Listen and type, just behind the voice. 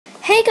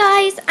Hey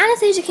guys,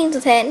 Anastasia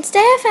Kingston here, and today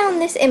I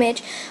found this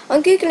image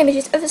on Google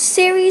Images of a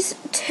Series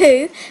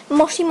 2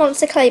 Moshi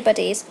Monster Clay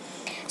Buddies.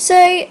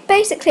 So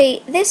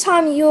basically, this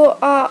time you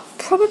are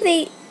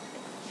probably,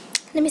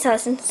 let me tell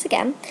this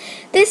again,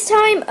 this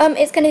time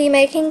it's going to be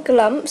making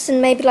Glumps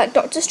and maybe like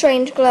Doctor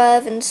Strange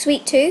Glove and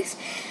Sweet Tooth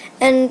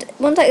and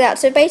ones like that,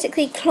 so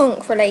basically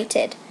Clonk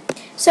related.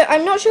 So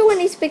I'm not sure when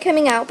these will be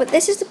coming out, but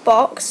this is the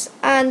box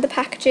and the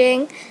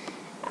packaging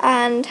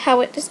and how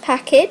it is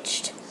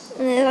packaged.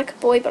 And there's like a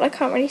boy, but I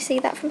can't really see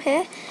that from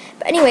here.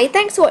 But anyway,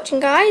 thanks for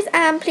watching guys,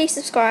 and please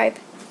subscribe.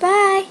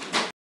 Bye!